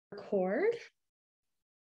record.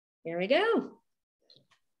 There we go.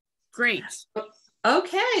 Great.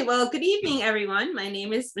 Okay, well, good evening, everyone. My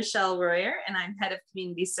name is Michelle Royer, and I'm head of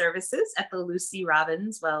community services at the Lucy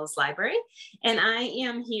Robbins Wells Library. And I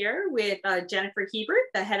am here with Jennifer Hebert,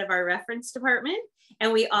 the head of our reference department.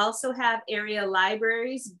 And we also have area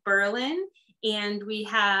libraries, Berlin, and we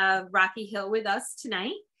have Rocky Hill with us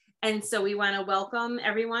tonight. And so we want to welcome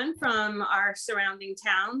everyone from our surrounding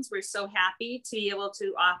towns. We're so happy to be able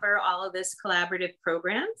to offer all of this collaborative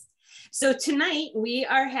programs. So tonight we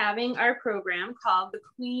are having our program called The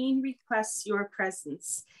Queen Requests Your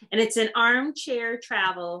Presence, and it's an armchair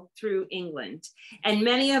travel through England. And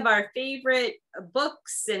many of our favorite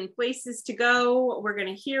books and places to go, we're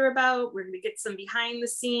going to hear about. We're going to get some behind the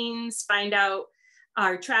scenes, find out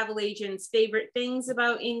our travel agent's favorite things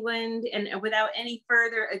about England. And without any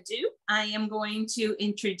further ado, I am going to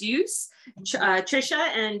introduce Trisha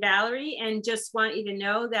and Valerie, and just want you to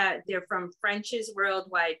know that they're from French's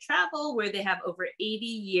Worldwide Travel, where they have over 80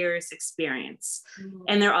 years experience.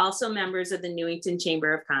 And they're also members of the Newington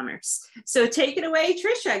Chamber of Commerce. So take it away,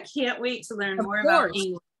 Trisha. I can't wait to learn more about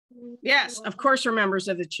England. Yes, of course we're members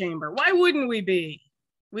of the chamber. Why wouldn't we be?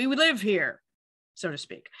 We live here, so to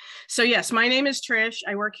speak. So yes, my name is Trish.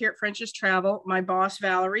 I work here at French's Travel. My boss,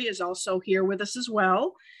 Valerie, is also here with us as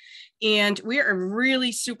well. And we are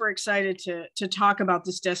really super excited to talk about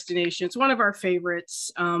this destination. It's one of our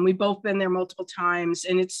favorites. We've both been there multiple times,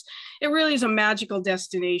 and it really is a magical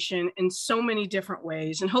destination in so many different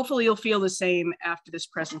ways. And hopefully you'll feel the same after this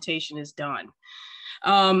presentation is done.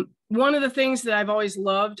 One of the things that I've always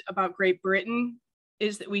loved about Great Britain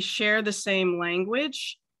is that we share the same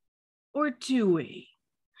language. Or do we?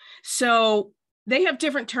 So they have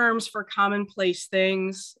different terms for commonplace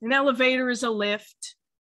things. An elevator is a lift.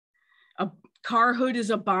 A car hood is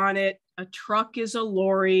a bonnet. A truck is a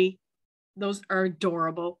lorry. Those are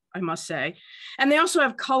adorable, I must say. And they also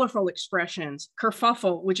have colorful expressions.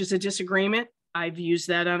 Kerfuffle, which is a disagreement. I've used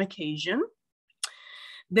that on occasion.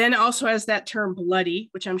 Then also has that term bloody,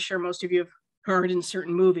 which I'm sure most of you have heard in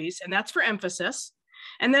certain movies, and that's for emphasis.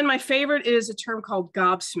 And then my favorite is a term called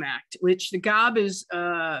gobsmacked, which the gob is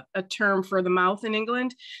a term for the mouth in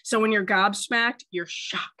England. So when you're gobsmacked, you're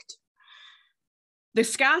shocked. The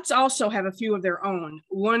Scots also have a few of their own.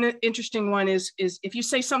 One interesting one is if you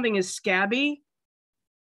say something is scabby,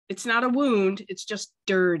 it's not a wound, it's just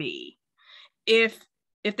dirty.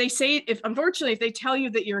 Unfortunately, if they tell you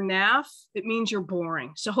that you're naff, it means you're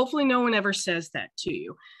boring. So hopefully no one ever says that to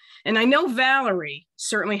you. And I know Valerie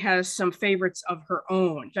certainly has some favorites of her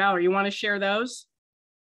own. Valerie, you want to share those?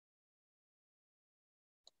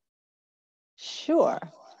 Sure.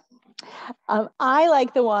 I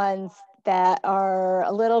like the ones that are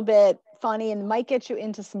a little bit funny and might get you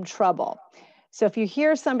into some trouble. So if you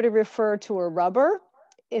hear somebody refer to a rubber,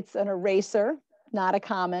 it's an eraser, not a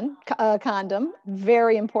condom.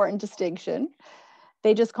 Very important distinction.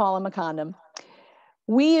 They just call them a condom.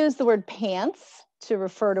 We use the word pants to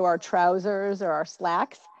refer to our trousers or our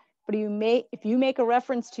slacks, but if you make a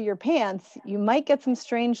reference to your pants, you might get some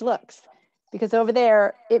strange looks, because over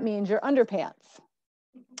there, it means your underpants.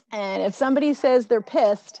 And if somebody says they're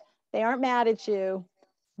pissed, they aren't mad at you,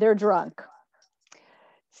 they're drunk.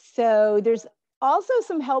 So there's also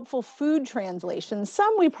some helpful food translations.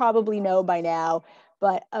 Some we probably know by now,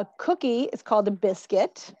 but a cookie is called a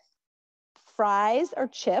biscuit. Fries are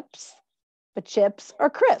chips, but chips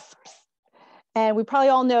are crisps. And we probably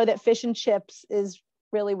all know that fish and chips is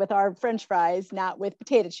really with our French fries, not with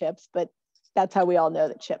potato chips, but that's how we all know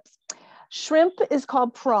that chips. Shrimp is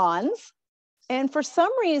called prawns. And for some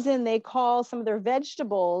reason, they call some of their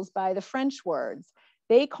vegetables by the French words.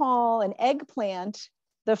 They call an eggplant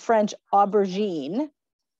the French aubergine,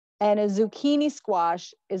 and a zucchini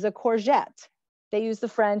squash is a courgette. They use the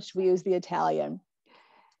French, we use the Italian.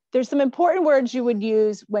 There's some important words you would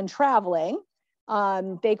use when traveling.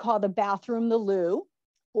 They call the bathroom the loo,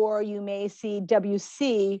 or you may see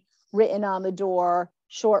WC written on the door,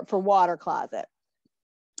 short for water closet.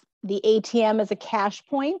 The ATM is a cash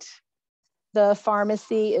point. The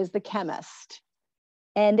pharmacy is the chemist.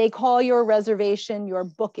 And they call your reservation your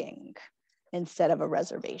booking instead of a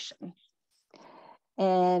reservation.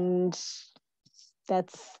 And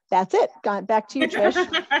that's it. Back to you,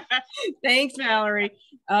 Trish. Thanks, Valerie.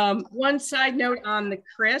 One side note on the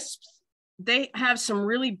crisps. They have some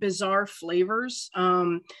really bizarre flavors.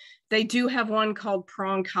 They do have one called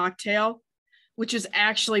prawn cocktail, which is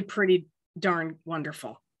actually pretty darn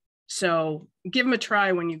wonderful. So give them a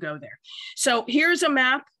try when you go there. So here's a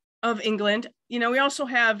map of England. You know, we also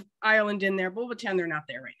have Ireland in there, but we'll pretend they're not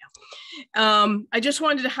there right now. I just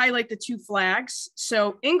wanted to highlight the two flags.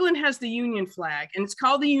 So England has the Union flag, and it's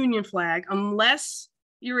called the Union flag unless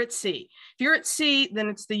you're at sea. If you're at sea, then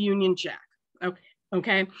it's the Union Jack.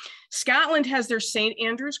 Okay. Scotland has their St.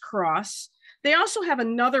 Andrew's Cross. They also have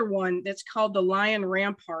another one that's called the Lion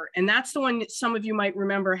Rampart, and that's the one that some of you might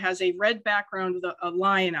remember has a red background with a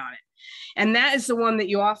lion on it. And that is the one that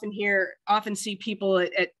you often see people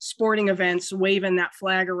at sporting events waving that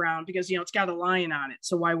flag around because, you know, it's got a lion on it.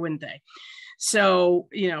 So why wouldn't they? So,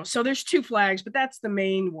 you know, so there's two flags, but that's the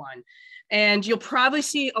main one. And you'll probably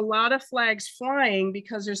see a lot of flags flying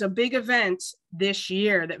because there's a big event this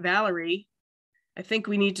year that Valerie, I think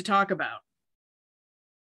we need to talk about.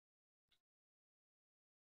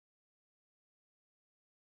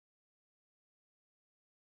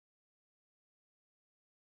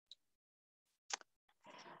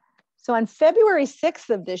 So on February 6th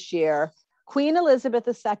of this year, Queen Elizabeth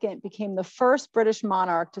II became the first British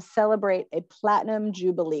monarch to celebrate a platinum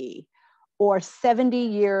jubilee, or 70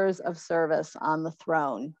 years of service on the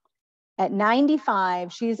throne. At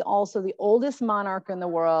 95, she's also the oldest monarch in the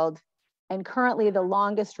world and currently the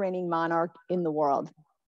longest reigning monarch in the world.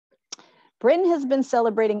 Britain has been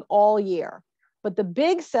celebrating all year, but the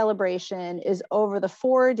big celebration is over the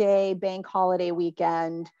 4-day bank holiday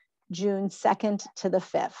weekend, June 2nd to the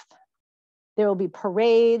 5th. There will be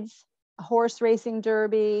parades, a horse racing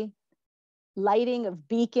derby, lighting of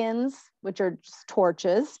beacons, which are just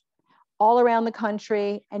torches, all around the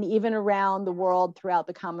country and even around the world throughout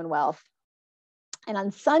the Commonwealth. And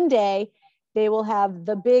on Sunday, they will have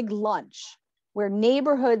the big lunch where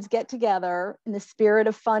neighborhoods get together in the spirit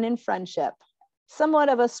of fun and friendship, somewhat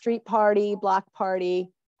of a street party, block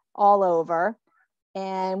party all over.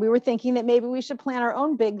 And we were thinking that maybe we should plan our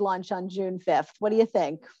own big lunch on June 5th. What do you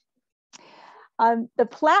think? The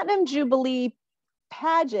Platinum Jubilee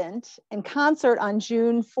pageant and concert on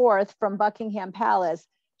June 4th from Buckingham Palace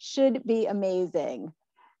should be amazing.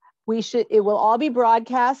 It will all be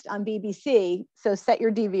broadcast on BBC, so set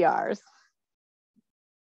your DVRs.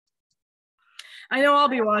 I know I'll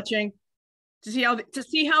be watching to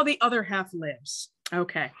see how the other half lives.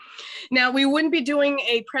 Okay. Now, we wouldn't be doing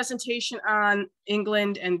a presentation on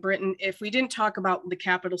England and Britain if we didn't talk about the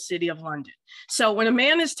capital city of London. So when a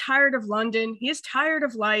man is tired of London, he is tired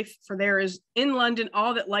of life, for there is in London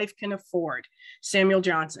all that life can afford. Samuel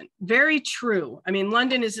Johnson. Very true. I mean,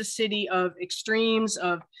 London is a city of extremes,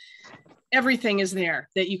 of everything is there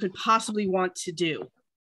that you could possibly want to do.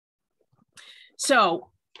 So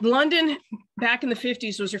London back in the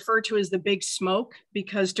 50s was referred to as the Big Smoke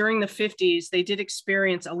because during the 50s, they did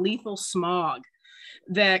experience a lethal smog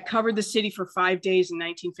that covered the city for 5 days in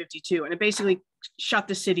 1952. And it basically shut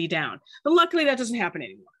the city down. But luckily that doesn't happen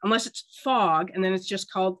anymore, unless it's fog, and then it's just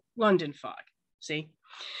called London fog, see?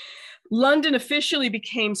 London officially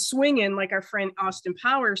became swinging, like our friend Austin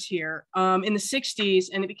Powers here, in the 60s,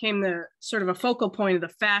 and it became the sort of a focal point of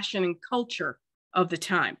the fashion and culture of the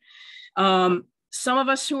time. Some of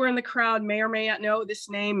us who are in the crowd may or may not know this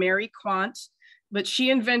name, Mary Quant, but she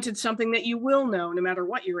invented something that you will know no matter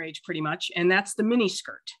what your age pretty much, and that's the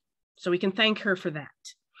miniskirt. So we can thank her for that.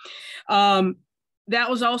 That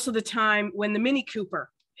was also the time when the Mini Cooper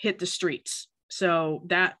hit the streets. So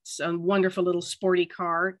that's a wonderful little sporty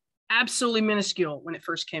car, absolutely minuscule when it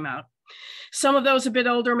first came out. Some of those a bit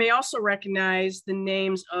older may also recognize the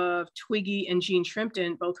names of Twiggy and Jean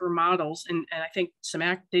Shrimpton. Both were models, and I think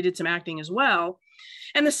they did some acting as well.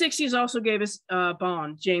 And the 60s also gave us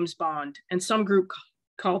James Bond, and some group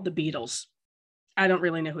called the Beatles. I don't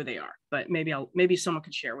really know who they are, but maybe someone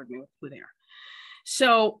could share with me who they are.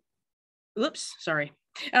 So, oops, sorry.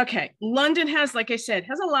 Okay, London has, like I said,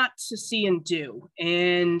 has a lot to see and do.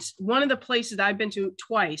 And one of the places I've been to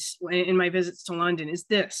twice in my visits to London is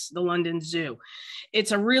the London Zoo.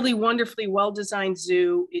 It's a really wonderfully well-designed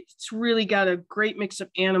zoo. It's really got a great mix of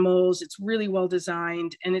animals. It's really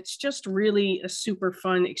well-designed, and it's just really a super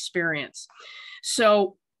fun experience.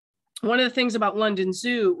 So one of the things about London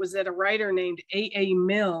Zoo was that a writer named A.A.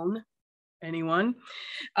 Milne, anyone,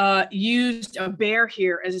 used a bear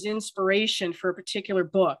here as his inspiration for a particular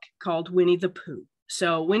book called Winnie the Pooh.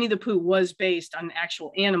 So Winnie the Pooh was based on an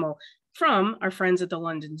actual animal from our friends at the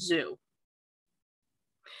London Zoo.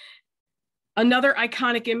 Another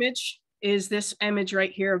iconic image is this image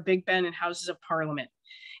right here of Big Ben and Houses of Parliament.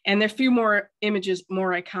 And there are a few more images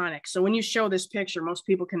more iconic. So when you show this picture, most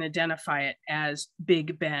people can identify it as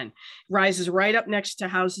Big Ben. It rises right up next to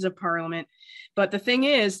Houses of Parliament. But the thing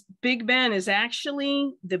is, Big Ben is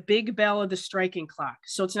actually the big bell of the striking clock.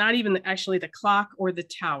 So it's not even actually the clock or the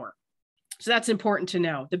tower. So that's important to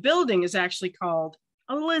know. The building is actually called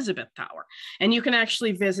Elizabeth Tower, and you can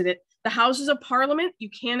actually visit it. The Houses of Parliament, you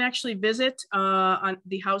can actually visit on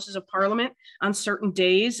the Houses of Parliament on certain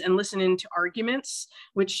days and listen into arguments,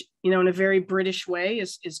 which, you know, in a very British way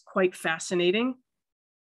is quite fascinating.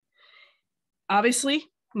 Obviously,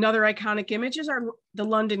 another iconic images are the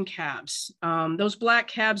London cabs. Those black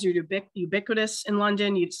cabs are ubiquitous in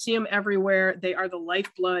London. You'd see them everywhere. They are the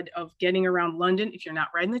lifeblood of getting around London if you're not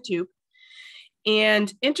riding the tube.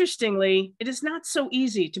 And interestingly, it is not so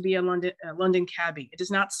easy to be a London cabbie. It is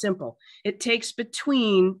not simple. It takes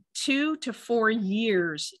between 2 to 4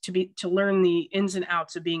 years to learn the ins and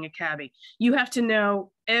outs of being a cabbie. You have to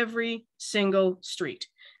know every single street.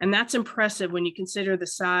 And that's impressive when you consider the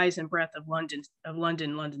size and breadth of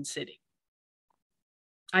London City.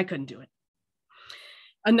 I couldn't do it.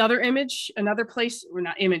 Another image, another place, or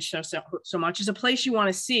not image so much, is a place you want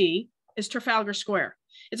to see is Trafalgar Square.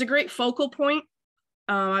 It's a great focal point.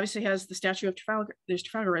 Obviously has the statue of Trafalgar. There's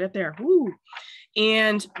Trafalgar right up there. Woo.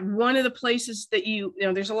 And one of the places that you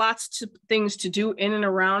know, there's lots of things to do in and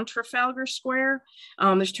around Trafalgar Square.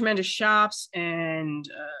 There's tremendous shops and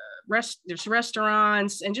there's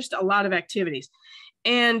restaurants and just a lot of activities.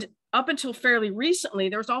 And up until fairly recently,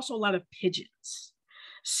 there was also a lot of pigeons.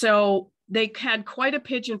 So they had quite a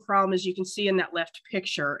pigeon problem, as you can see in that left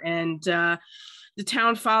picture. And the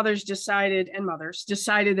town fathers and mothers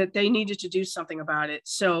decided that they needed to do something about it.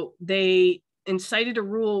 So they incited a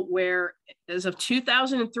rule where, as of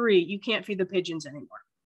 2003, you can't feed the pigeons anymore.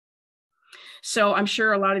 So I'm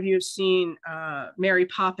sure a lot of you have seen Mary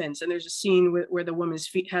Poppins, and there's a scene where the woman's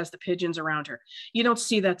feet has the pigeons around her. You don't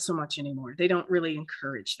see that so much anymore. They don't really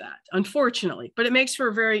encourage that, unfortunately, but it makes for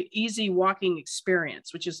a very easy walking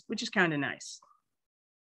experience, which is kind of nice.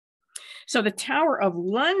 So the Tower of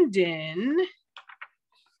London.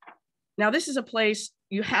 Now, this is a place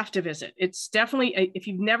you have to visit. It's definitely, if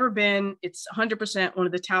you've never been, it's 100% one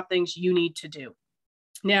of the top things you need to do.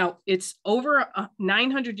 Now, it's over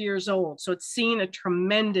 900 years old, so it's seen a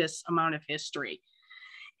tremendous amount of history.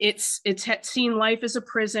 It's seen life as a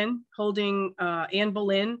prison, holding Anne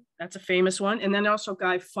Boleyn, that's a famous one, and then also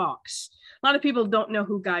Guy Fawkes. A lot of people don't know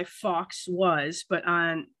who Guy Fawkes was, but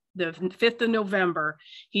on the 5th of November,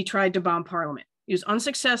 he tried to bomb Parliament. He was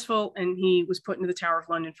unsuccessful, and he was put into the Tower of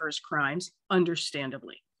London for his crimes,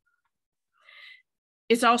 understandably.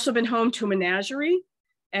 It's also been home to a menagerie,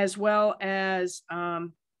 as well as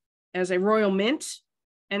a royal mint,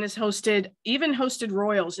 and has even hosted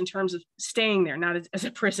royals in terms of staying there, not as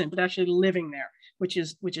a prison, but actually living there, which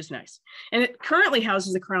is nice. And it currently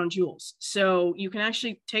houses the crown jewels. So you can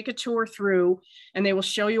actually take a tour through, and they will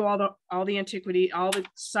show you all the antiquity, all the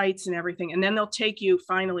sites and everything. And then they'll take you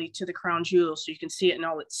finally to the crown jewels so you can see it in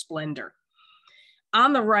all its splendor.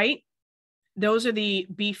 On the right, those are the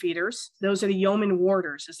beefeaters. Those are the yeoman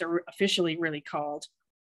warders, as they're officially really called.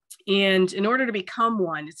 And in order to become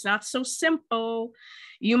one, it's not so simple.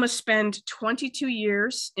 You must spend 22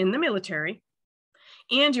 years in the military,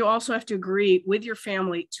 and you also have to agree with your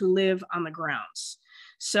family to live on the grounds.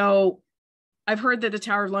 So I've heard that the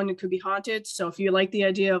Tower of London could be haunted. So if you like the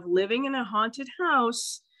idea of living in a haunted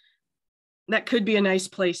house, that could be a nice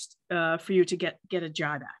place for you to get a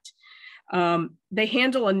job at. They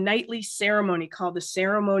handle a nightly ceremony called the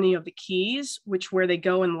Ceremony of the Keys, where they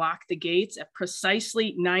go and lock the gates at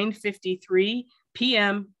precisely 9:53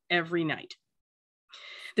 p.m. every night.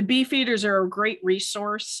 The beefeaters are a great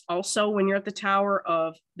resource also when you're at the tower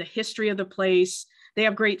of the history of the place. They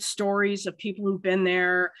have great stories of people who've been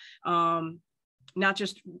there, not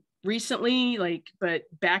just recently, but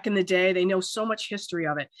back in the day. They know so much history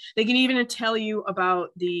of it. They can even tell you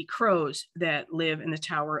about the crows that live in the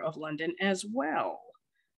Tower of London as well.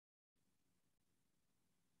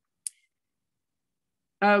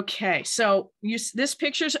 Okay, so this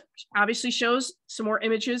picture obviously shows some more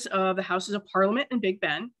images of the Houses of Parliament and Big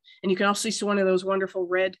Ben. And you can also see one of those wonderful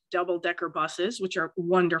red double-decker buses, which are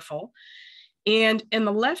wonderful. And in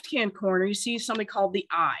the left-hand corner, you see something called the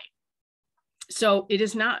Eye. So it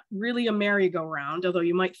is not really a merry-go-round, although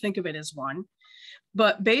you might think of it as one.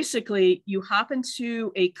 But basically, you hop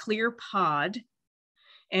into a clear pod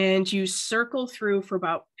and you circle through for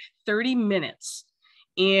about 30 minutes.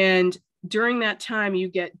 And during that time, you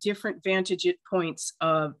get different vantage points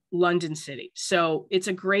of London City. So it's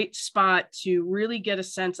a great spot to really get a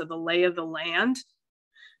sense of the lay of the land.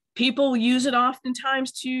 People use it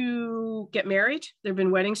oftentimes to get married. There have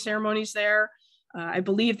been wedding ceremonies there. I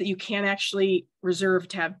believe that you can actually reserve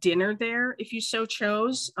to have dinner there if you so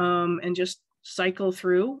chose, and just cycle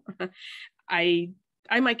through. I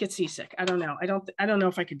might get seasick. I don't know. I don't know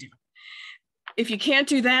if I could do it. If you can't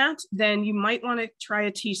do that, then you might want to try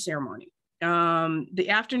a tea ceremony. The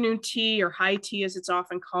afternoon tea, or high tea as it's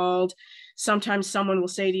often called. Sometimes someone will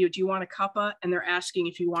say to you, do you want a cuppa? And they're asking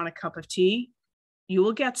if you want a cup of tea. You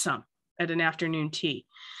will get some at an afternoon tea.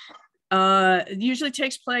 It usually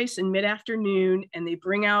takes place in mid-afternoon, and they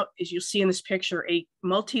bring out, as you'll see in this picture, a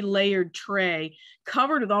multi-layered tray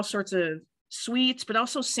covered with all sorts of sweets, but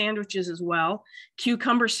also sandwiches as well.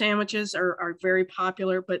 Cucumber sandwiches are very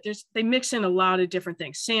popular, but they mix in a lot of different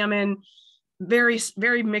things. Salmon, very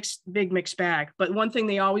big mixed bag. But one thing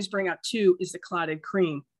they always bring out too is the clotted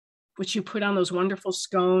cream, which you put on those wonderful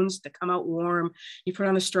scones that come out warm. You put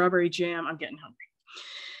on the strawberry jam. I'm getting hungry.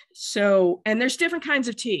 So, and there's different kinds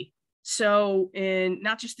of tea. So, and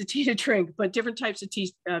not just the tea to drink, but different types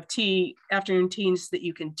of tea, afternoon teas that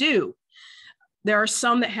you can do. There are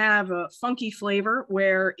some that have a funky flavor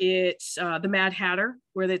where it's the Mad Hatter,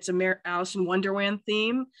 where it's a Alice in Wonderland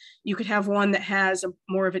theme. You could have one that has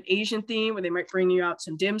more of an Asian theme where they might bring you out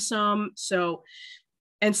some dim sum. So,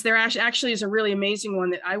 and so there actually is a really amazing one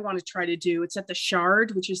that I want to try to do. It's at the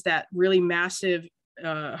Shard, which is that really massive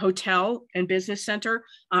hotel and business center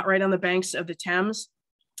right on the banks of the Thames.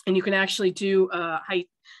 And you can actually do high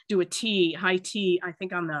tea, I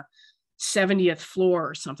think on the 70th floor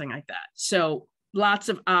or something like that. So lots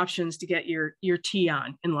of options to get your tea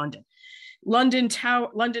on in London. London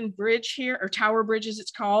Bridge here, or Tower Bridge as it's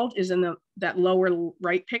called, is in that lower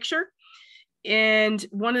right picture. And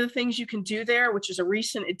one of the things you can do there, which is a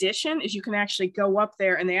recent addition, is you can actually go up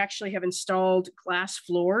there, and they actually have installed glass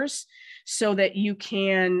floors so that you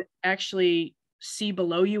can actually see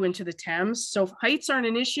below you into the Thames. So if heights aren't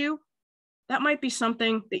an issue, that might be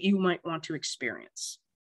something that you might want to experience.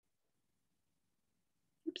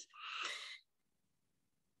 Oops.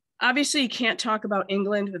 Obviously, you can't talk about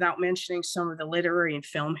England without mentioning some of the literary and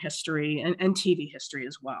film history and TV history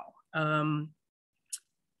as well.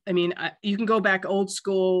 I mean, you can go back old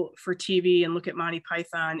school for TV and look at Monty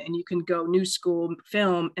Python, and you can go new school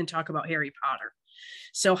film and talk about Harry Potter.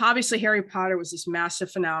 So obviously Harry Potter was this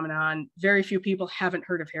massive phenomenon. Very few people haven't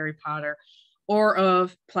heard of Harry Potter or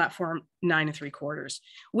of Platform 9 3/4,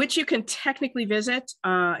 which you can technically visit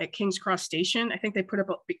at King's Cross Station. I think they put up,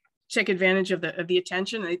 take advantage of the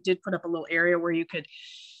attention. They did put up a little area where you could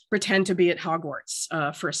pretend to be at Hogwarts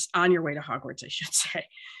on your way to Hogwarts, I should say.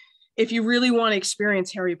 If you really want to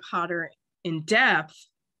experience Harry Potter in depth,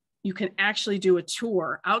 you can actually do a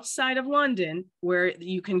tour outside of London where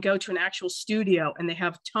you can go to an actual studio, and they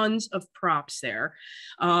have tons of props there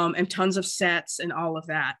and tons of sets and all of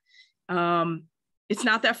that. It's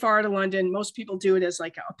not that far out of London. Most people do it as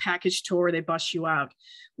like a package tour. They bus you out.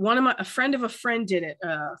 A friend of a friend did it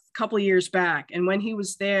a couple of years back. And when he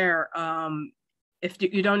was there, if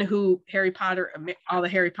you don't know who Harry Potter, all the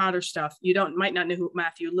Harry Potter stuff, might not know who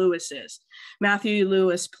Matthew Lewis is. Matthew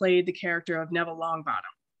Lewis played the character of Neville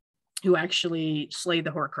Longbottom, who actually slayed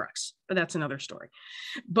the Horcrux, but that's another story.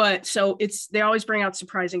 But so they always bring out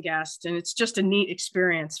surprising guests, and it's just a neat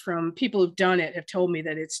experience. From people who've done it have told me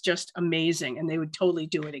that it's just amazing, and they would totally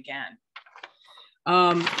do it again.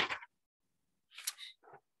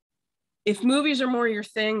 If movies are more your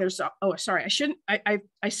thing,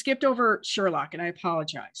 I skipped over Sherlock, and I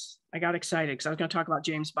apologize. I got excited because I was going to talk about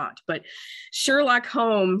James Bond, but Sherlock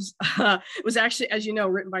Holmes was actually, as you know,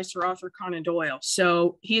 written by Sir Arthur Conan Doyle.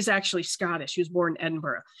 So he's actually Scottish. He was born in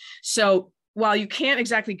Edinburgh. So while you can't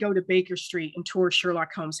exactly go to Baker Street and tour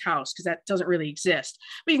Sherlock Holmes' house, because that doesn't really exist,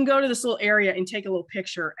 but you can go to this little area and take a little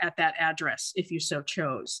picture at that address if you so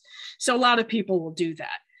chose. So a lot of people will do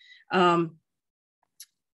that.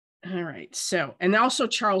 All right. So, and also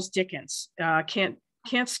Charles Dickens.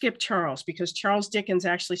 Can't skip Charles, because Charles Dickens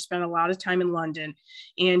actually spent a lot of time in London,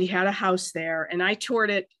 and he had a house there. And I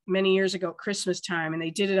toured it many years ago at Christmas time, and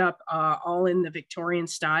they did it up all in the Victorian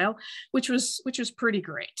style, which was pretty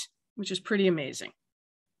great, which is pretty amazing.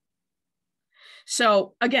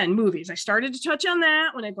 So again, movies. I started to touch on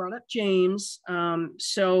that when I brought up James.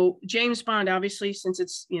 So James Bond, obviously, since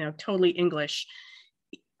it's totally English,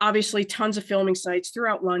 obviously tons of filming sites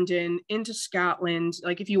throughout London, into Scotland.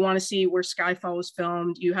 Like if you want to see where Skyfall was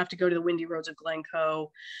filmed, you have to go to the Windy Roads of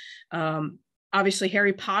Glencoe. Obviously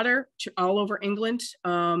Harry Potter all over England.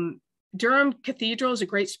 Durham Cathedral is a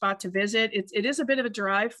great spot to visit. It is a bit of a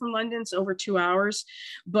drive from London. It's over 2 hours,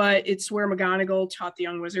 but it's where McGonagall taught the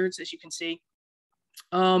young wizards, as you can see.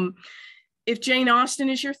 If Jane Austen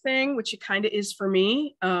is your thing, which it kind of is for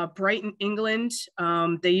me, Brighton, England,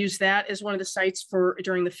 they use that as one of the sites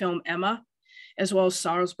during the film Emma, as well as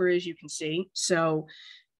Salisbury, as you can see. So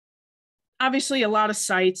obviously a lot of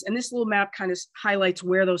sites, and this little map kind of highlights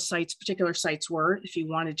where those particular sites were, if you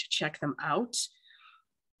wanted to check them out.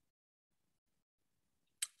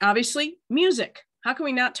 Obviously, music. how can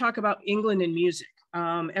we not talk about England and music?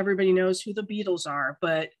 Everybody knows who the Beatles are,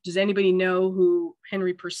 but does anybody know who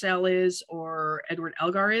Henry Purcell is or Edward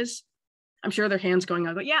Elgar is? I'm sure their hands going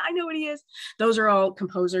on, but yeah, I know what he is. Those are all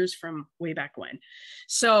composers from way back when.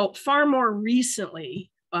 So far more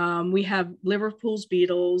recently, we have Liverpool's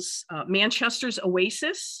Beatles, Manchester's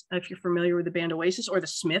Oasis, if you're familiar with the band Oasis, or the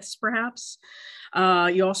Smiths, perhaps.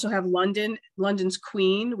 You also have London's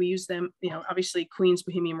Queen. We use them, obviously Queen's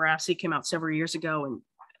Bohemian Rhapsody came out several years ago, and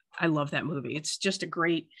I love that movie. It's just a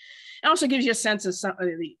great, it also gives you a sense of some,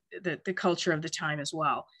 the culture of the time as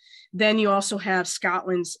well. Then you also have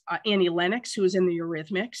Scotland's Annie Lennox, who is in the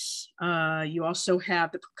Eurythmics. You also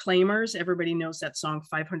have the Proclaimers. Everybody knows that song,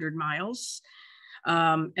 500 Miles.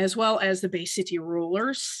 As well as the Bay City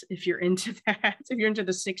Rollers, if you're into that, if you're into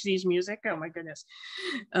the 60s music, oh my goodness.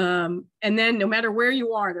 And then no matter where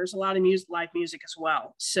you are, there's a lot of live music as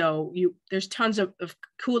well. So there's tons of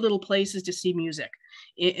cool little places to see music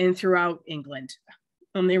in throughout England.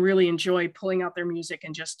 They really enjoy pulling out their music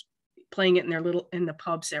and just playing it in the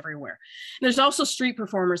pubs everywhere. And there's also street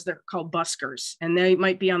performers that are called buskers, and they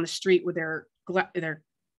might be on the street with their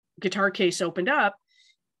guitar case opened up.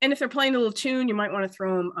 And if they're playing a little tune, you might want to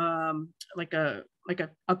throw them like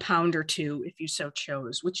a pound or two if you so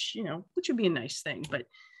chose, which would be a nice thing. But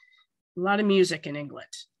a lot of music in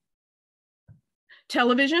England.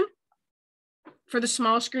 Television. For the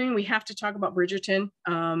small screen, we have to talk about Bridgerton.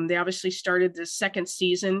 They obviously started the second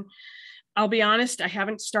season. I'll be honest, I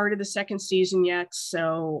haven't started the second season yet,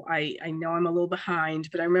 so I know I'm a little behind,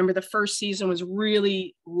 but I remember the first season was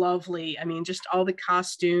really lovely. I mean, just all the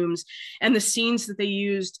costumes and the scenes that they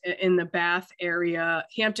used in the Bath area,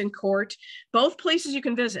 Hampton Court, both places you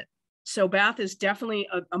can visit. So Bath is definitely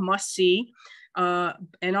a must-see,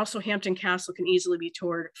 and also Hampton Castle can easily be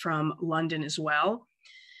toured from London as well.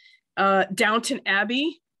 Downton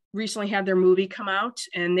Abbey recently had their movie come out,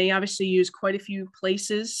 and they obviously use quite a few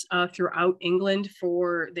places throughout England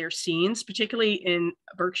for their scenes, particularly in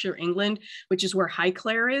Berkshire, England, which is where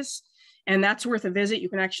Highclere is. And that's worth a visit. You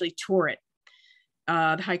can actually tour it,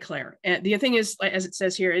 the Highclere. And the thing is, as it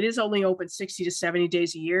says here, it is only open 60 to 70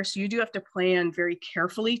 days a year. So you do have to plan very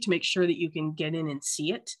carefully to make sure that you can get in and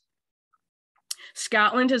see it.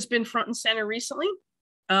 Scotland has been front and center recently.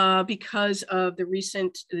 Because of the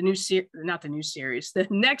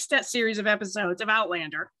next series of episodes of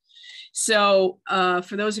Outlander. So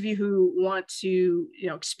for those of you who want to,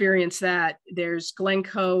 experience that, there's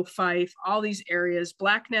Glencoe, Fife, all these areas.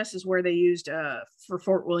 Blackness is where they used for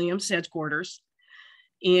Fort William's headquarters.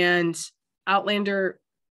 And Outlander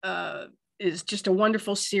is just a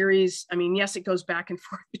wonderful series. I mean, yes, it goes back and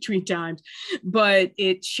forth between times, but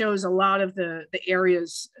it shows a lot of the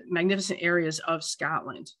areas, magnificent areas of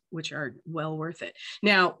Scotland, which are well worth it.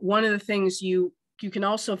 Now, one of the things you can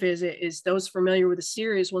also visit is, those familiar with the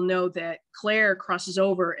series will know that Clare crosses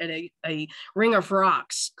over at a ring of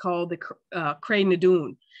rocks called the Craig na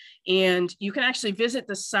Dun. And you can actually visit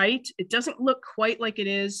the site. It doesn't look quite like it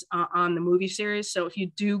is on the movie series. So if you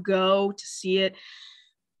do go to see it,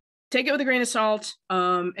 take it with a grain of salt,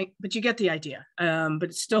 but you get the idea. But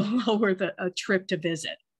it's still well worth a trip to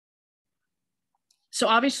visit. So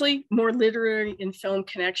obviously, more literary and film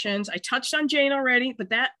connections. I touched on Jane already,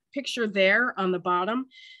 but that picture there on the bottom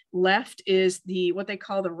left is what they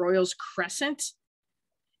call the Royals Crescent.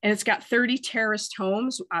 And it's got 30 terraced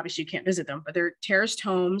homes. Obviously, you can't visit them, but they're terraced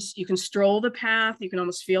homes. You can stroll the path. You can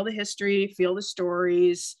almost feel the history, feel the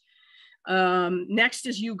stories. Next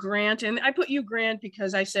is Hugh Grant, and I put Hugh Grant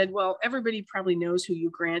because I said, well, everybody probably knows who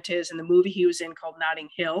Hugh Grant is, and the movie he was in called Notting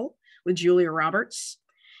Hill with Julia Roberts.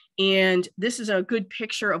 And this is a good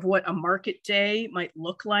picture of what a market day might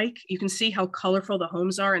look like. You can see how colorful the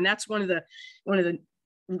homes are, and that's one of the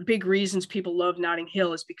big reasons people love Notting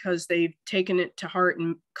Hill, is because they've taken it to heart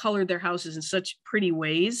and colored their houses in such pretty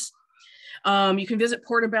ways. You can visit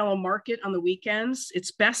Portobello Market on the weekends.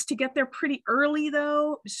 It's best to get there pretty early,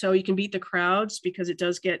 though, so you can beat the crowds, because it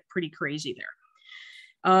does get pretty crazy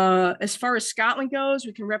there. As far as Scotland goes,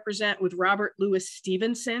 we can represent with Robert Louis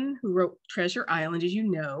Stevenson, who wrote Treasure Island, as you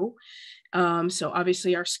know. So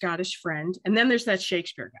obviously our Scottish friend. And then there's that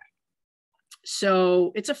Shakespeare guy.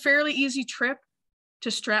 So it's a fairly easy trip to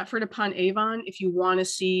Stratford upon Avon if you want to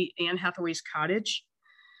see Anne Hathaway's cottage.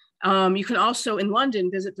 You can also, in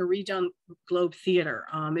London, visit the redone Globe Theatre.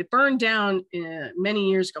 It burned down many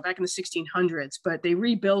years ago, back in the 1600s, but they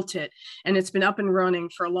rebuilt it, and it's been up and running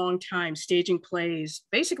for a long time, staging plays,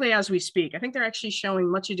 basically as we speak. I think they're actually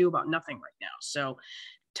showing Much Ado About Nothing right now, so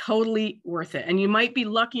totally worth it. And you might be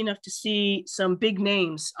lucky enough to see some big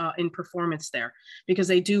names in performance there, because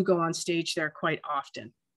they do go on stage there quite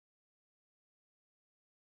often.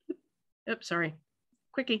 Oops, sorry.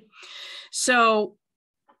 quickie. So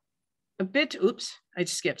a bit, oops, I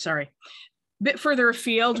skipped, sorry. A bit further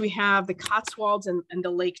afield, we have the Cotswolds and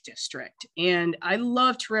the Lake District. And I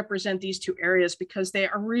love to represent these two areas because they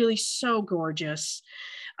are really so gorgeous.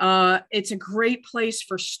 It's a great place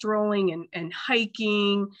for strolling and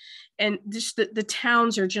hiking. And just the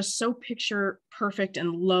towns are just so picture perfect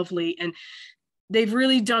and lovely. And they've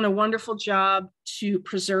really done a wonderful job to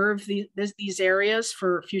preserve these areas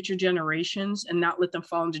for future generations and not let them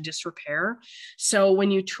fall into disrepair. So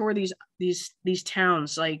when you tour these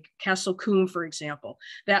towns like Castle Coombe, for example,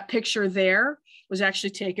 that picture there was actually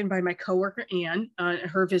taken by my coworker Anne on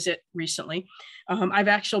her visit recently. I've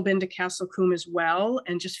actually been to Castle Coombe as well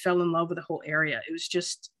and just fell in love with the whole area. It was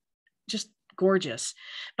just gorgeous.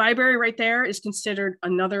 Byberry right there is considered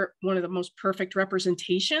another one of the most perfect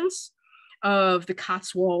representations of the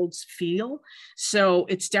Cotswolds feel. So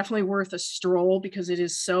it's definitely worth a stroll because it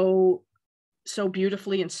is so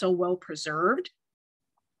beautifully and so well preserved.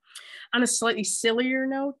 On a slightly sillier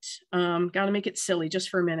note, got to make it silly just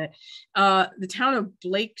for a minute. The town of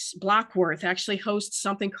Blackworth actually hosts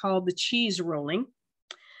something called the cheese rolling.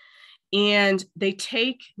 And they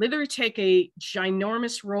literally take a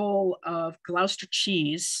ginormous roll of Gloucester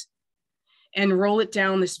cheese and roll it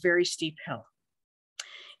down this very steep hill.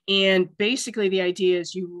 And basically the idea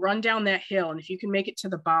is you run down that hill, and if you can make it to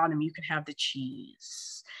the bottom, you can have the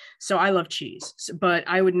cheese. So I love cheese, but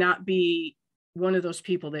I would not be one of those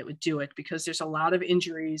people that would do it because there's a lot of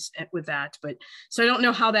injuries with that. But so I don't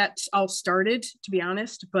know how that all started, to be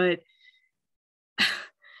honest, but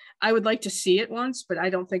I would like to see it once, but I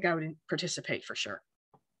don't think I would participate for sure.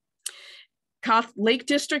 Lake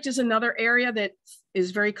District is another area that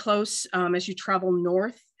is very close as you travel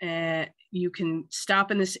north. You can stop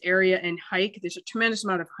in this area and hike. There's a tremendous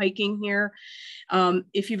amount of hiking here.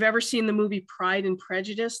 If you've ever seen the movie Pride and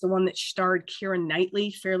Prejudice, the one that starred Keira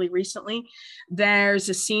Knightley fairly recently, there's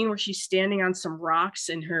a scene where she's standing on some rocks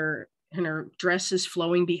and her dress is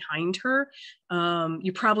flowing behind her.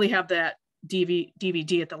 You probably have that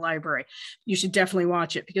DVD at the library. You should definitely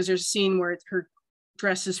watch it because there's a scene where her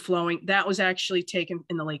dress is flowing. That was actually taken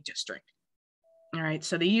in the Lake District. All right,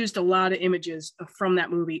 so they used a lot of images from that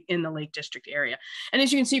movie in the Lake District area. And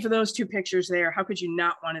as you can see for those two pictures there, how could you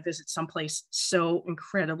not want to visit someplace so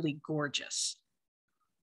incredibly gorgeous?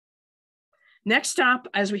 Next stop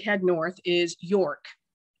as we head north is York.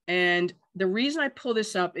 And the reason I pull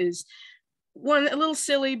this up is one, a little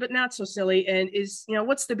silly, but not so silly, and is,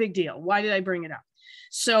 what's the big deal? Why did I bring it up?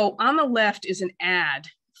 So on the left is an ad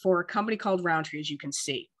for a company called Roundtree, as you can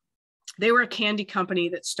see. They were a candy company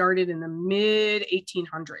that started in the mid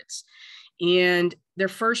 1800s. And their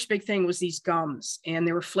first big thing was these gums, and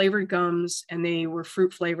they were flavored gums and they were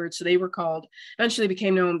fruit flavored. So they were eventually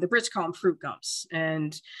became known, the Brits call them fruit gums,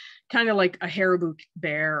 and kind of like a Haribo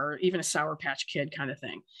bear or even a Sour Patch Kid kind of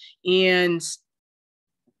thing. And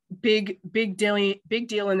big deal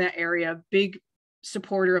in that area, big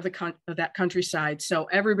supporter of that countryside. So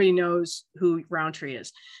everybody knows who Roundtree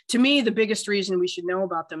is. To me, the biggest reason we should know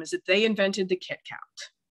about them is that they invented the Kit Kat.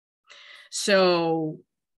 So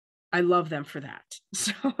I love them for that.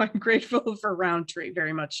 So I'm grateful for Roundtree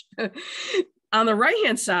very much. On the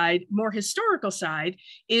right-hand side, more historical side,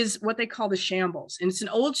 is what they call the Shambles. And it's an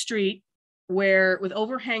old street with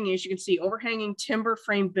overhanging, as you can see, overhanging timber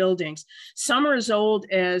frame buildings. Some are as old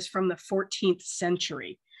as from the 14th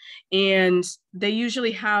century. And they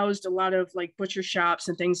usually housed a lot of like butcher shops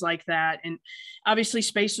and things like that. And obviously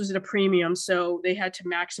space was at a premium, so they had to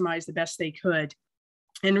maximize the best they could.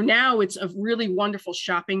 And now it's a really wonderful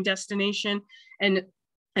shopping destination. And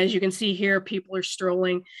as you can see here, people are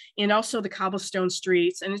strolling, and also the cobblestone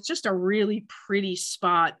streets. And it's just a really pretty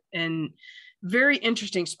spot and very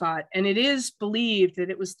interesting spot. And it is believed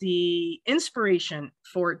that it was the inspiration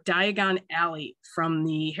for Diagon Alley from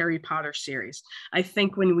the Harry Potter series. I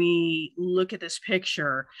think when we look at this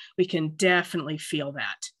picture, we can definitely feel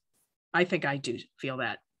that. I think I do feel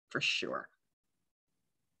that for sure.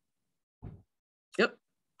 Yep.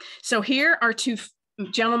 So here are two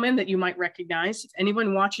gentlemen that you might recognize. If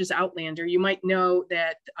anyone watches Outlander, you might know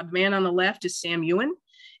that a man on the left is Sam Ewan,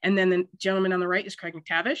 and then the gentleman on the right is Craig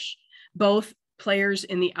McTavish. Both players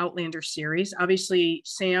in the Outlander series. Obviously,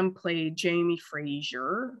 Sam played Jamie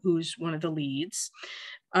Fraser, who's one of the leads.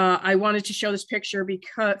 I wanted to show this picture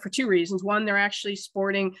for two reasons. One, they're actually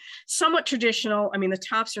sporting somewhat traditional. I mean, the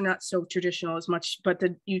tops are not so traditional as much, but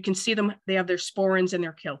you can see them. They have their sporrans and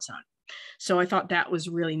their kilts on. So I thought that was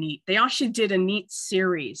really neat. They actually did a neat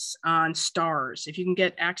series on Stars. If you can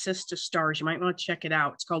get access to Stars, you might want to check it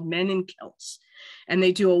out. It's called Men in Kilts. And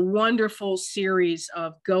they do a wonderful series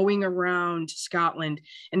of going around Scotland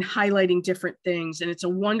and highlighting different things. And it's a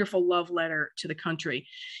wonderful love letter to the country.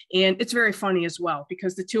 And it's very funny as well,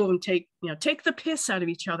 because the two of them take the piss out of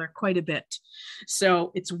each other quite a bit.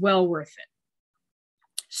 So it's well worth it.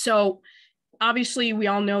 So obviously we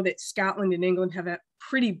all know that Scotland and England have a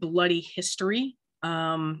pretty bloody history.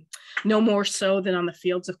 No more so than on the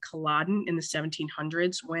fields of Culloden in the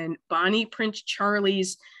 1700s, when Bonnie Prince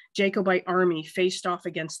Charlie's Jacobite army faced off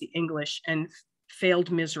against the English and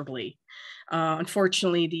failed miserably.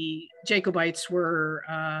 Unfortunately, the Jacobites were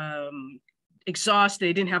exhausted.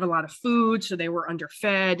 They didn't have a lot of food, so they were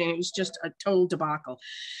underfed, and it was just a total debacle.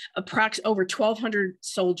 Over 1,200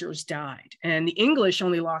 soldiers died, and the English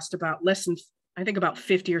only lost about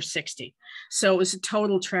 50 or 60. So it was a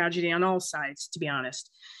total tragedy on all sides, to be honest.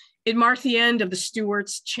 It marked the end of the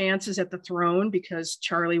Stuarts' chances at the throne, because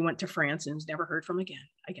Charlie went to France and was never heard from again,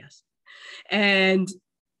 I guess.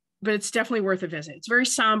 But it's definitely worth a visit. It's very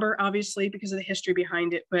somber, obviously, because of the history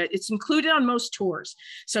behind it, but it's included on most tours.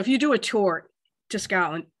 So if you do a tour to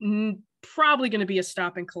Scotland, probably going to be a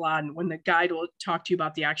stop in Culloden, when the guide will talk to you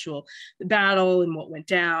about the actual battle and what went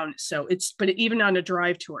down. But even on a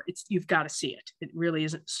drive tour, you've got to see it. It really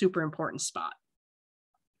is a super important spot.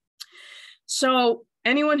 So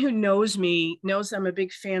anyone who knows me knows I'm a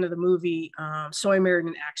big fan of the movie So I Married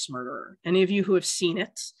an Axe Murderer. Any of you who have seen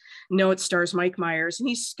it know it stars Mike Myers, and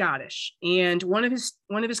he's Scottish. And one of his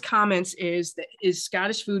comments is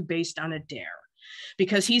Scottish food based on a dare,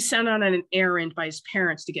 because he's sent on an errand by his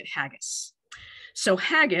parents to get haggis. So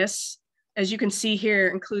haggis, as you can see here,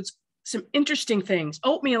 includes some interesting things.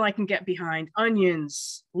 Oatmeal I can get behind,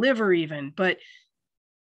 onions, liver even, but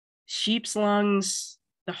sheep's lungs,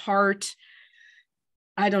 the heart,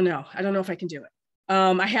 I don't know if I can do it.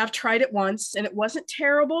 I have tried it once and it wasn't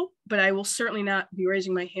terrible, but I will certainly not be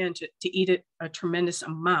raising my hand to eat it a tremendous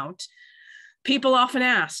amount. People often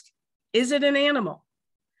ask, is it an animal?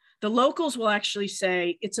 The locals will actually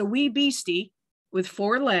say it's a wee beastie with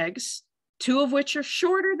 4 legs, 2 of which are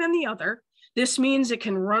shorter than the other. This means it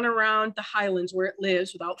can run around the highlands where it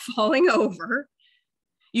lives without falling over.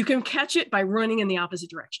 You can catch it by running in the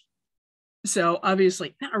opposite direction. So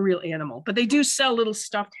obviously not a real animal, but they do sell little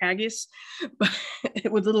stuffed haggis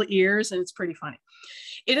with little ears, and it's pretty funny.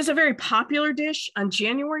 It is a very popular dish on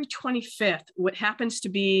January 25th, what happens to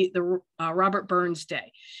be the Robert Burns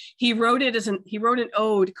Day. He wrote an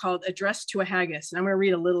ode called Address to a Haggis, and I'm going to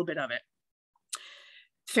read a little bit of it.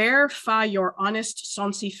 Fair fa your honest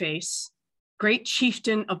sonsy face, great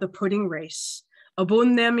chieftain of the pudding race,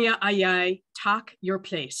 abun themia ayai, tak your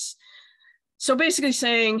place. So basically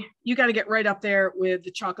saying, you got to get right up there with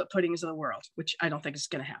the chocolate puddings of the world, which I don't think is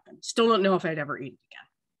going to happen. Still don't know if I'd ever eat it again.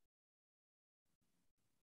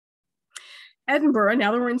 Edinburgh,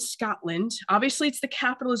 now that we're in Scotland, obviously it's the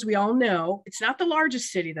capital, as we all know. It's not the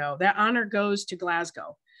largest city, though. That honor goes to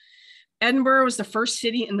Glasgow. Edinburgh was the first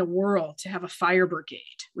city in the world to have a fire brigade,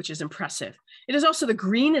 which is impressive. It is also the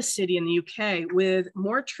greenest city in the UK, with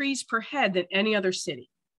more trees per head than any other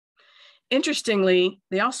city. Interestingly,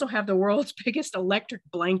 they also have the world's biggest electric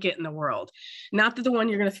blanket in the world. Not that the one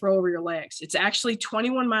you're going to throw over your legs. It's actually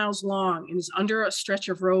 21 miles long and is under a stretch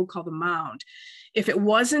of road called the Mound. If it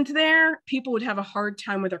wasn't there, people would have a hard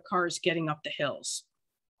time with their cars getting up the hills.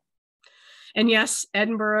 And yes,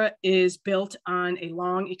 Edinburgh is built on a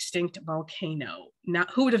long extinct volcano. Now,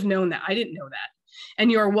 who would have known that? I didn't know that.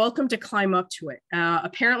 And you are welcome to climb up to it.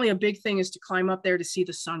 Apparently a big thing is to climb up there to see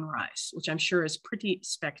the sunrise, which I'm sure is pretty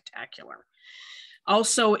spectacular.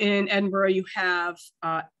 Also in Edinburgh, you have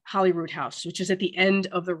Holyrood House, which is at the end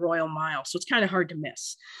of the Royal Mile. So it's kind of hard to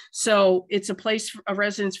miss. So it's a place of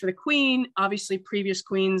residence for the Queen. Obviously previous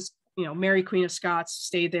queens, Mary Queen of Scots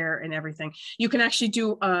stayed there and everything. You can actually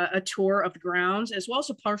do a tour of the grounds, as well as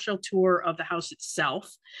a partial tour of the house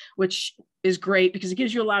itself, which is great because it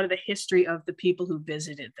gives you a lot of the history of the people who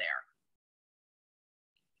visited there.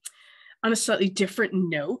 On a slightly different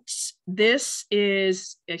note, this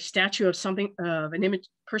is a statue of an image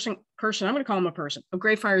person, I'm going to call him a person, of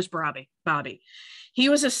Greyfriars Bobby. He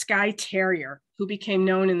was a Skye Terrier who became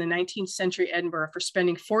known in the 19th century Edinburgh for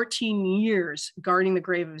spending 14 years guarding the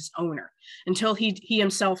grave of his owner until he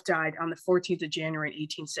himself died on the 14th of January in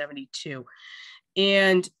 1872.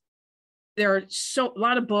 And there are a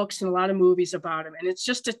lot of books and a lot of movies about him, and it's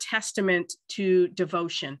just a testament to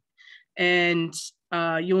devotion. And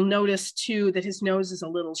you'll notice too that his nose is a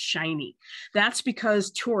little shiny. That's because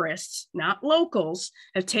tourists, not locals,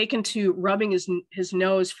 have taken to rubbing his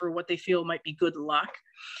nose for what they feel might be good luck.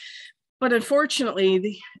 But unfortunately,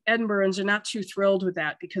 the Edinburghans are not too thrilled with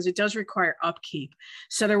that because it does require upkeep.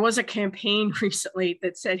 So there was a campaign recently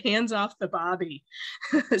that said hands off the Bobby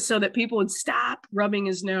so that people would stop rubbing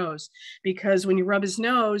his nose, because when you rub his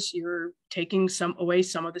nose, you're taking away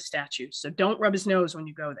some of the statues. So don't rub his nose when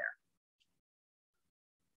you go there.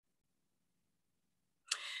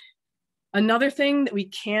 Another thing that we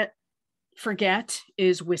can't forget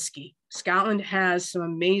is whiskey. Scotland has some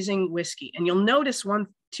amazing whiskey, and you'll notice one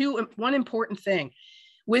important thing: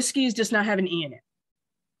 whiskey does not have an E in it.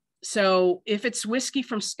 So if it's whiskey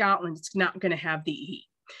from Scotland, it's not going to have the E.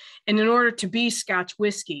 And in order to be Scotch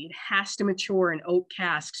whiskey, it has to mature in oak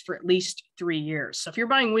casks for at least 3 years. So if you're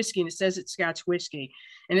buying whiskey and it says it's Scotch whiskey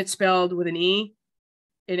and it's spelled with an E,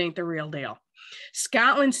 it ain't the real deal.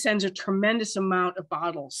 Scotland sends a tremendous amount of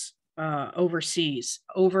bottles overseas,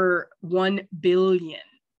 over 1 billion.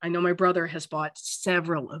 I know my brother has bought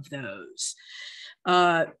several of those.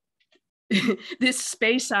 This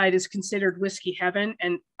Speyside is considered whiskey heaven,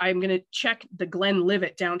 and I'm going to check the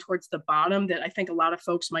Glenlivet down towards the bottom. That I think a lot of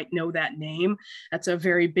folks might know that name. That's a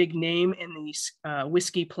very big name in the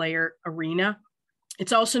whiskey player arena.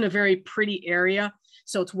 It's also in a very pretty area,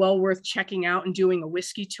 so it's well worth checking out and doing a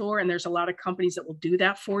whiskey tour. And there's a lot of companies that will do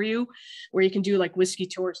that for you, where you can do like whiskey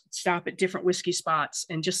tours, stop at different whiskey spots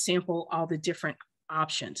and just sample all the different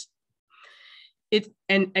options.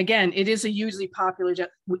 And again, it is a hugely popular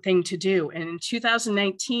thing to do. And in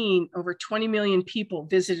 2019, over 20 million people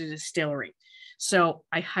visited a distillery. So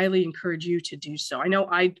I highly encourage you to do so. I know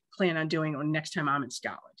I plan on doing it next time I'm in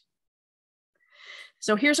Scotland.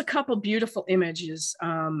 So here's a couple beautiful images.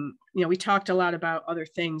 We talked a lot about other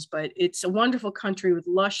things, but it's a wonderful country with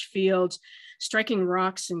lush fields, striking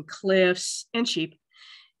rocks and cliffs, and sheep.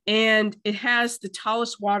 And it has the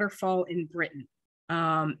tallest waterfall in Britain.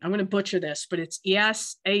 I'm going to butcher this, but it's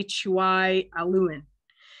Eas-Hy Alun,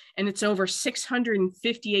 and it's over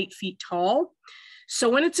 658 feet tall. So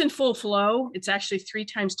when it's in full flow, it's actually 3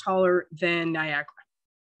 times taller than Niagara.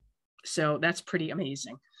 So that's pretty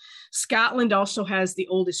amazing. Scotland also has the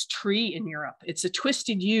oldest tree in Europe. It's a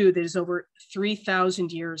twisted yew that is over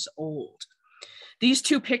 3,000 years old. These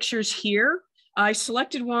 2 pictures here, I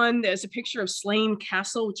selected one as a picture of Highclere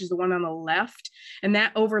Castle, which is the one on the left, and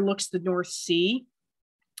that overlooks the North Sea.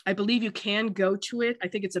 I believe you can go to it. I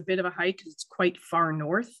think it's a bit of a hike because it's quite far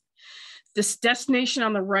north. This destination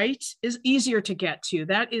on the right is easier to get to.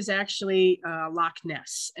 That is actually Loch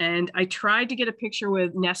Ness. And I tried to get a picture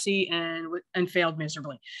with Nessie and failed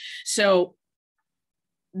miserably. So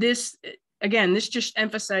this just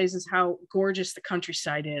emphasizes how gorgeous the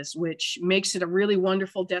countryside is, which makes it a really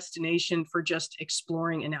wonderful destination for just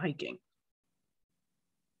exploring and hiking.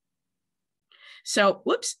 So,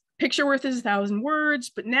 whoops. Picture worth is 1,000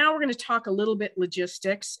 words, but now we're going to talk a little bit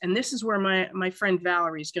logistics, and this is where my friend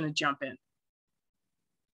Valerie is going to jump in.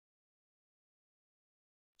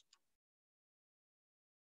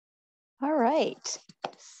 All right,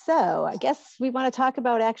 so I guess we want to talk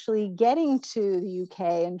about actually getting to the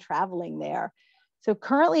UK and traveling there. So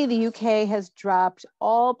currently the UK has dropped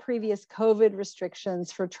all previous COVID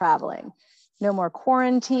restrictions for traveling. No more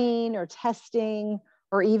quarantine or testing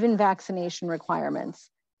or even vaccination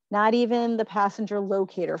requirements. Not even the passenger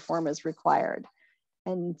locator form is required.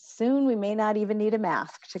 And soon we may not even need a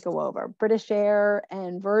mask to go over. British Air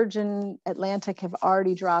and Virgin Atlantic have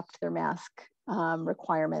already dropped their mask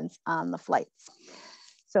requirements on the flights.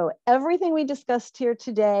 So everything we discussed here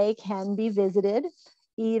today can be visited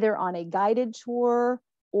either on a guided tour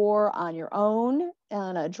or on your own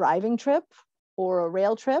on a driving trip or a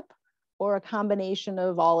rail trip or a combination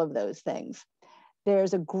of all of those things.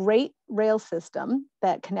 There's a great rail system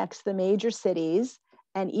that connects the major cities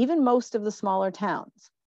and even most of the smaller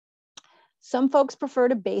towns. Some folks prefer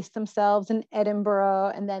to base themselves in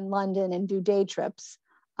Edinburgh and then London and do day trips,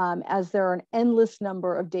 as there are an endless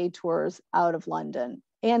number of day tours out of London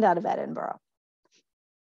and out of Edinburgh.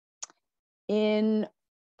 In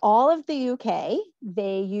all of the UK,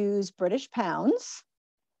 they use British pounds,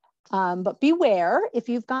 but beware, if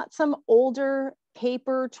you've got some older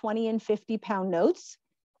paper 20 and 50 pound notes,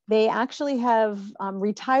 they actually have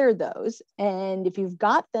retired those. And if you've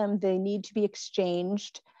got them, they need to be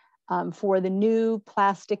exchanged for the new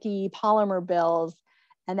plasticky polymer bills.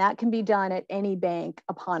 And that can be done at any bank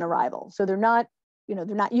upon arrival. So they're not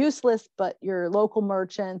useless, but your local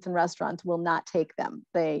merchants and restaurants will not take them.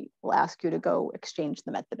 They will ask you to go exchange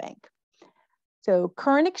them at the bank. So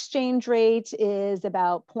current exchange rate is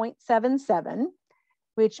about 0.77.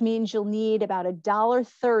 which means you'll need about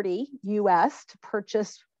 $1.30 US to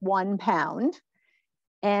purchase 1 pound.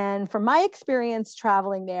 And from my experience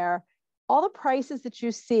traveling there, all the prices that you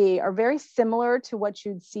see are very similar to what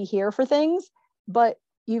you'd see here for things, but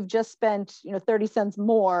you've just spent 30 cents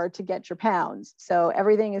more to get your pounds. So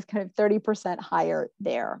everything is kind of 30% higher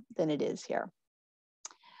there than it is here.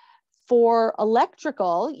 For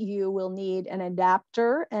electrical, you will need an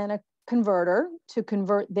adapter and a converter to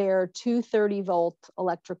convert their 230 volt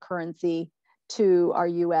electric currency to our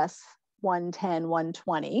US 110,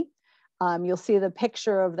 120. You'll see the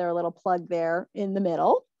picture of their little plug there in the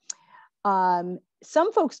middle.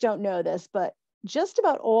 Some folks don't know this, but just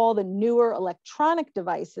about all the newer electronic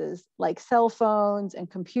devices like cell phones and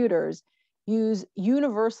computers use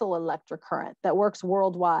universal electric current that works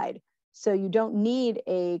worldwide. So you don't need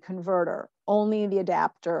a converter, only the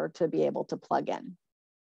adapter to be able to plug in.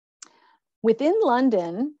 Within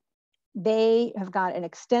London, they have got an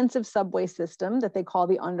extensive subway system that they call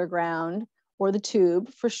the Underground, or the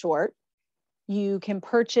Tube for short. You can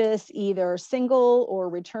purchase either single or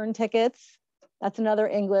return tickets. That's another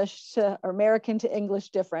English to or American to English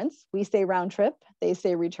difference. We say round trip, they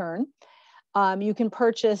say return. You can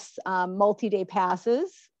purchase multi-day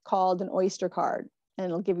passes called an Oyster card, and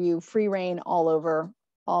it'll give you free reign all over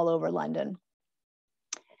London.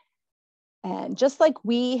 And just like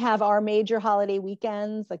we have our major holiday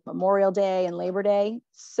weekends, like Memorial Day and Labor Day,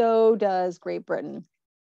 so does Great Britain.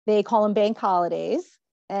 They call them bank holidays,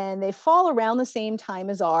 and they fall around the same time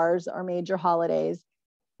as ours, our major holidays.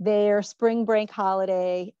 Their spring bank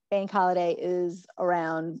holiday is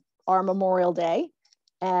around our Memorial Day,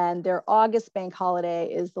 and their August bank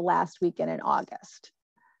holiday is the last weekend in August.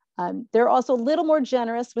 They're also a little more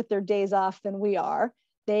generous with their days off than we are.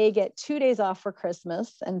 They get 2 days off for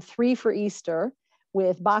Christmas and 3 for Easter,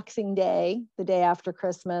 with Boxing Day, the day after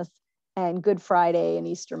Christmas, and Good Friday and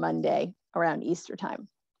Easter Monday around Easter time.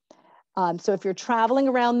 So if you're traveling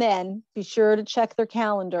around then, be sure to check their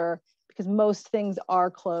calendar because most things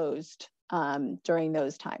are closed during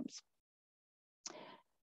those times.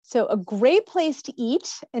 So a great place to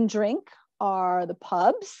eat and drink are the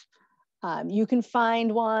pubs. You can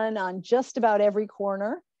find one on just about every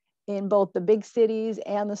corner in both the big cities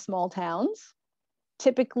and the small towns.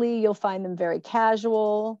 Typically, you'll find them very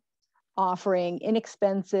casual, offering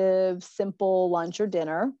inexpensive, simple lunch or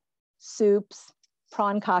dinner, soups,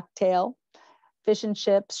 prawn cocktail, fish and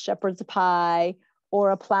chips, shepherd's pie,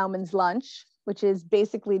 or a ploughman's lunch, which is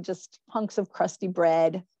basically just hunks of crusty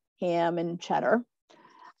bread, ham, and cheddar.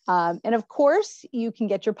 And of course, you can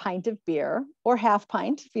get your pint of beer or half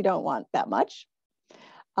pint if you don't want that much.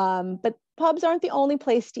 But pubs aren't the only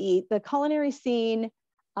place to eat. The culinary scene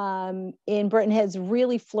in Britain has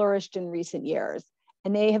really flourished in recent years,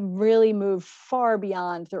 and they have really moved far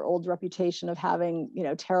beyond their old reputation of having,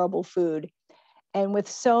 terrible food. And with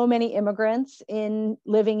so many immigrants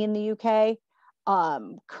living in the UK,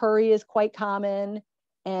 curry is quite common.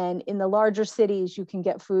 And in the larger cities, you can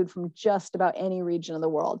get food from just about any region of the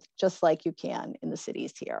world, just like you can in the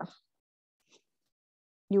cities here.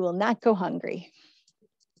 You will not go hungry.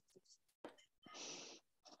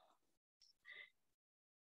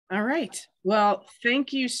 All right. Well,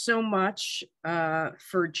 thank you so much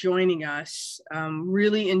for joining us.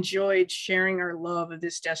 Really enjoyed sharing our love of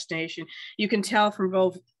this destination. You can tell from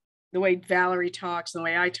both the way Valerie talks, the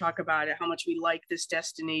way I talk about it, how much we like this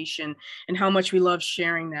destination and how much we love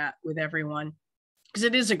sharing that with everyone. Because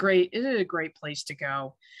it is a great place to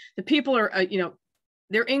go. The people are,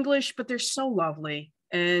 they're English, but they're so lovely.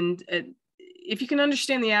 And if you can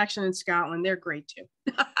understand the accent in Scotland, they're great too.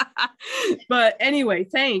 But anyway,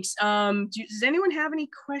 thanks. Does anyone have any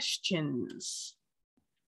questions?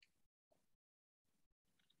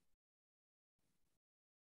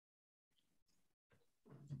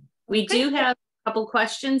 We do have a couple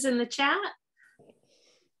questions in the chat.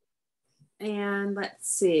 And let's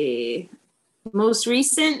see. Most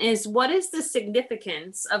recent is, what is the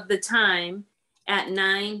significance of the time at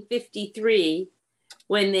 9:53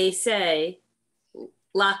 when they say,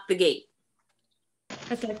 lock the gate?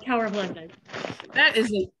 That's the Tower of London. That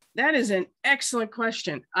is an excellent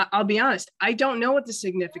question. I'll be honest, I don't know what the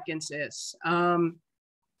significance is.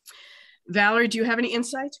 Valerie, do you have any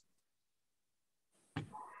insight?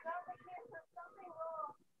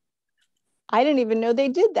 I didn't even know they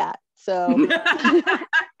did that. So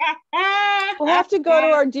we'll have to go to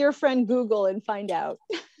our dear friend Google and find out.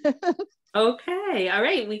 Okay. All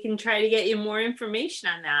right. We can try to get you more information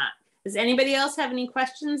on that. Does anybody else have any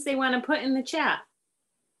questions they want to put in the chat?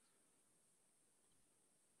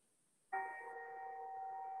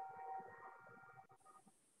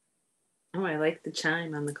 Oh, I like the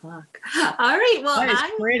chime on the clock. All right. Well,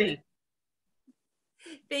 that is pretty.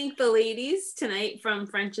 Thank the ladies tonight from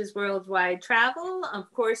French's Worldwide Travel.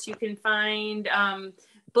 Of course, you can find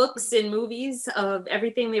books and movies of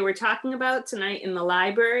everything they were talking about tonight in the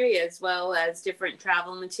library, as well as different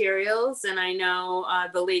travel materials. And I know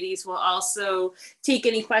the ladies will also take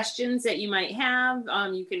any questions that you might have.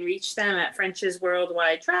 You can reach them at French's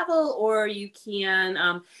Worldwide Travel, or you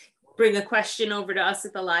can bring a question over to us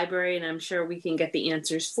at the library, and I'm sure we can get the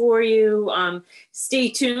answers for you. Stay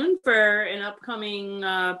tuned for an upcoming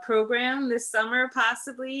program this summer,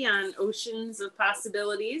 possibly on Oceans of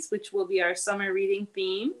Possibilities, which will be our summer reading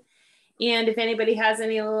theme. And if anybody has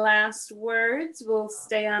any last words, we'll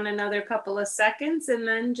stay on another couple of seconds, and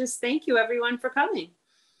then just thank you everyone for coming.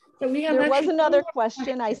 So we have There was another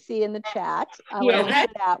question I see in the chat. I will Okay.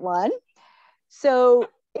 answer that one. So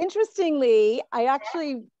interestingly, I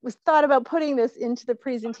actually thought about putting this into the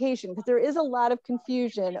presentation because there is a lot of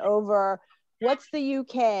confusion over what's the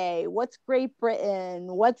UK, what's Great Britain,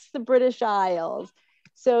 what's the British Isles.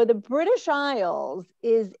 So the British Isles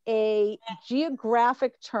is a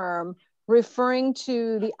geographic term referring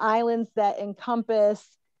to the islands that encompass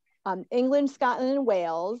England, Scotland, and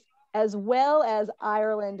Wales, as well as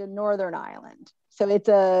Ireland and Northern Ireland. So it's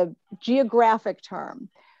a geographic term.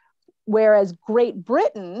 Whereas Great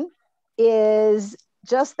Britain is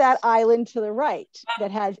just that island to the right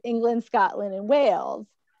that has England, Scotland, and Wales.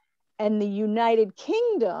 And the United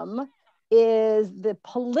Kingdom is the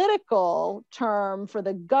political term for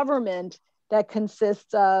the government that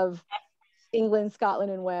consists of England,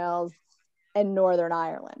 Scotland, and Wales, and Northern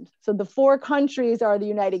Ireland. So the 4 countries are the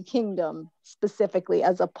United Kingdom specifically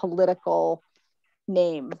as a political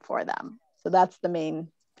name for them. So that's the main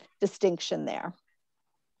distinction there.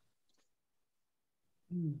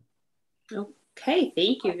 Okay,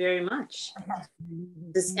 thank you very much.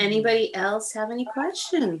 Does anybody else have any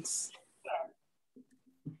questions?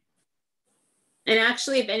 And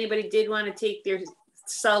actually, if anybody did want to take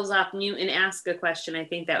themselves off mute and ask a question, I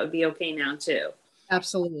think that would be okay now too.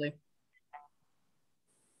 Absolutely.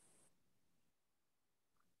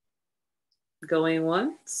 Going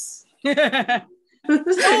once. Sold.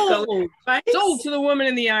 Going twice. Sold to the woman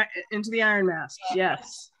into the iron mask.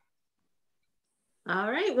 Yes.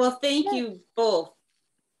 All right. Well, thank you both.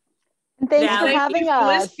 And thanks for Thank having you for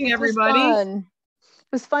us. listening, This was everybody. fun.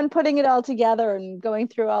 It was fun putting it all together and going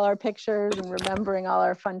through all our pictures and remembering all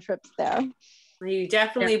our fun trips there. You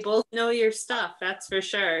definitely both know your stuff, that's for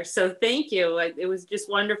sure. So thank you. It was just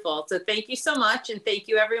wonderful. So thank you so much. And thank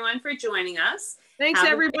you everyone for joining us. Thanks,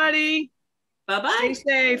 everybody. Bye-bye.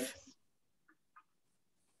 Stay safe.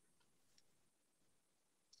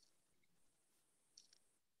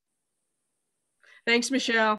 Thanks, Michelle.